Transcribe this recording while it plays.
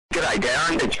G'day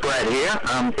Darren, it's Brad here.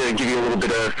 To give you a little bit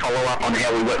of follow-up on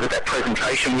how we worked with that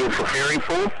presentation we were preparing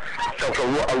for. Felt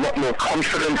a lot more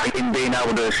confident in being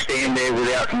able to stand there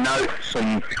without notes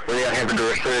and without having to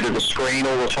refer to the screen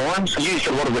all the time. So used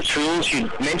a lot of the tools you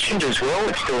mentioned as well.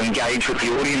 It's still engaged with the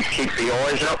audience, keeps the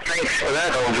eyes up. Thanks for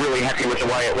that. I was really happy with the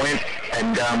way it went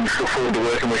and look forward to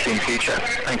working with you in future.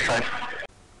 Thanks, mate.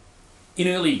 In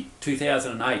early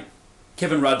 2008,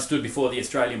 Kevin Rudd stood before the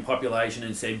Australian population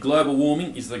and said, "Global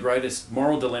warming is the greatest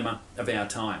moral dilemma of our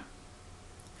time."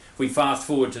 If we fast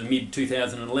forward to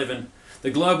mid-2011,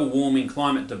 the global warming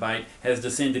climate debate has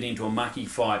descended into a mucky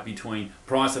fight between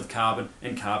price of carbon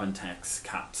and carbon tax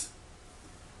cuts.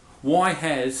 Why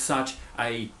has such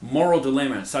a moral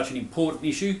dilemma, such an important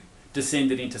issue,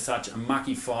 descended into such a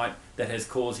mucky fight that has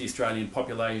caused the Australian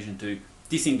population to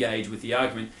disengage with the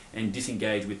argument and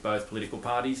disengage with both political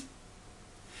parties?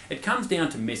 It comes down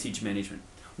to message management.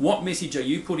 What message are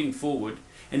you putting forward,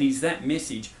 and is that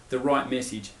message the right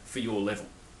message for your level?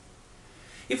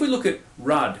 If we look at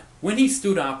Rudd, when he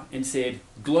stood up and said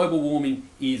global warming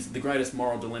is the greatest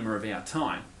moral dilemma of our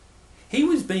time, he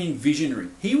was being visionary.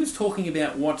 He was talking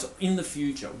about what's in the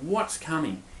future, what's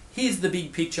coming. Here's the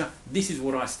big picture, this is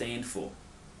what I stand for.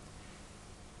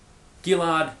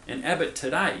 Gillard and Abbott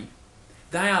today,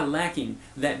 they are lacking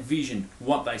that vision,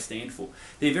 what they stand for.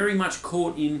 They're very much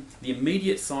caught in the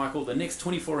immediate cycle, the next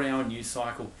 24-hour news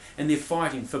cycle, and they're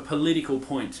fighting for political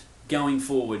points going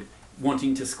forward,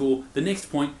 wanting to score the next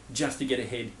point just to get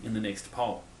ahead in the next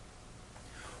poll.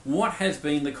 What has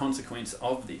been the consequence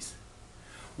of this?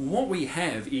 What we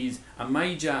have is a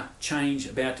major change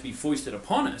about to be foisted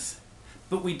upon us,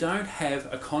 but we don't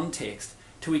have a context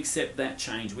to accept that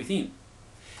change within.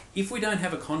 If we don't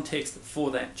have a context for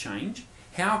that change,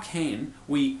 how can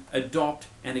we adopt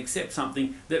and accept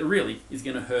something that really is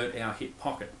going to hurt our hip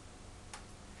pocket?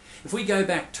 If we go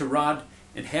back to Rudd,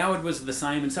 and Howard was the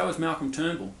same, and so was Malcolm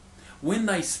Turnbull, when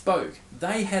they spoke,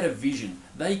 they had a vision.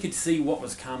 They could see what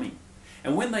was coming.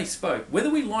 And when they spoke, whether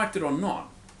we liked it or not,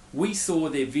 we saw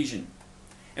their vision.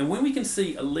 And when we can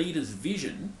see a leader's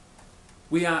vision,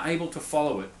 we are able to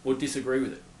follow it or disagree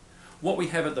with it. What we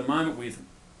have at the moment with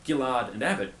Gillard and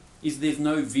Abbott is there's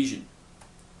no vision.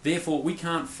 Therefore, we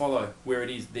can't follow where it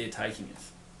is they're taking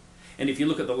us. And if you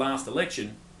look at the last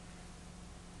election,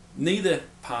 neither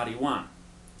party won.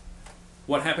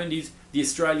 What happened is the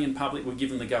Australian public were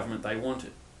given the government they wanted.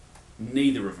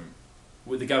 Neither of them.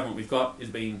 The government we've got is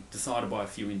being decided by a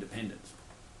few independents.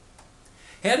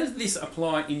 How does this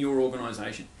apply in your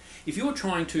organisation? If you're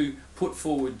trying to put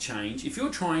forward change, if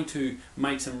you're trying to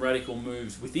make some radical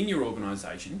moves within your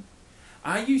organisation,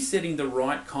 are you setting the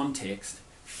right context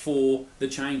for the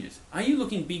changes? Are you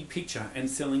looking big picture and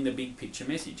selling the big picture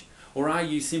message? Or are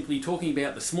you simply talking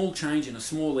about the small change in a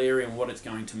small area and what it's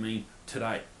going to mean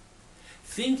today?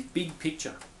 Think big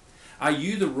picture. Are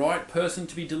you the right person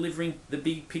to be delivering the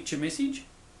big picture message?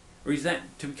 Or is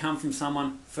that to come from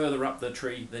someone further up the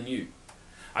tree than you?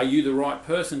 Are you the right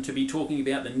person to be talking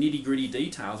about the nitty-gritty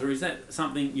details, or is that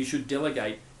something you should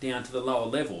delegate down to the lower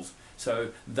levels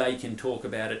so they can talk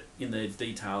about it in the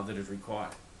detail that is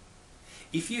required?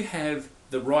 If you have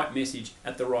the right message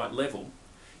at the right level,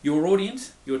 your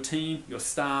audience, your team, your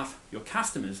staff, your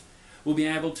customers will be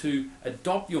able to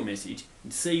adopt your message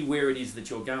and see where it is that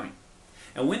you're going.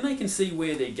 And when they can see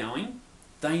where they're going,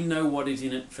 they know what is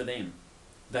in it for them.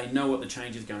 They know what the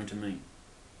change is going to mean.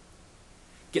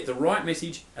 Get the right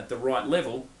message at the right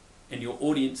level, and your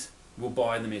audience will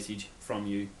buy the message from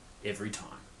you every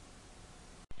time.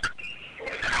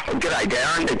 G'day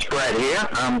Darren, it's Brad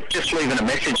here. Just leaving a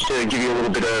message to give you a little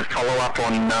bit of follow-up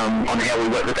on how we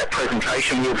worked with that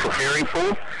presentation we were preparing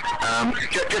for.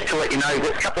 Just to let you know,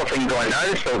 there's a couple of things I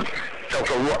noticed. I felt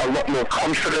a lot more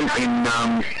confident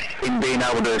in being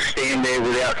able to stand there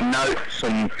without notes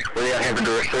and without having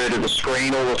to refer to the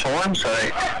screen all the time. So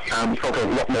felt a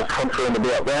lot more confident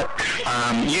about that.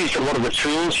 Used a lot of the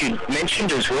tools you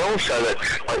mentioned as well, so that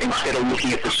instead of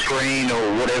looking at the screen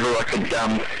or whatever, I could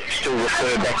still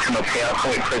refer back to my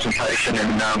PowerPoint presentation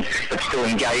and but still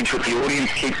engage with the audience,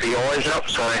 keep the eyes up.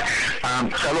 So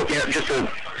look,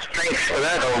 thanks for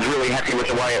that. I was really happy with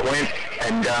the way it went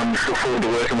and look forward to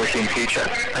working with you in future.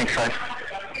 Thanks, mate.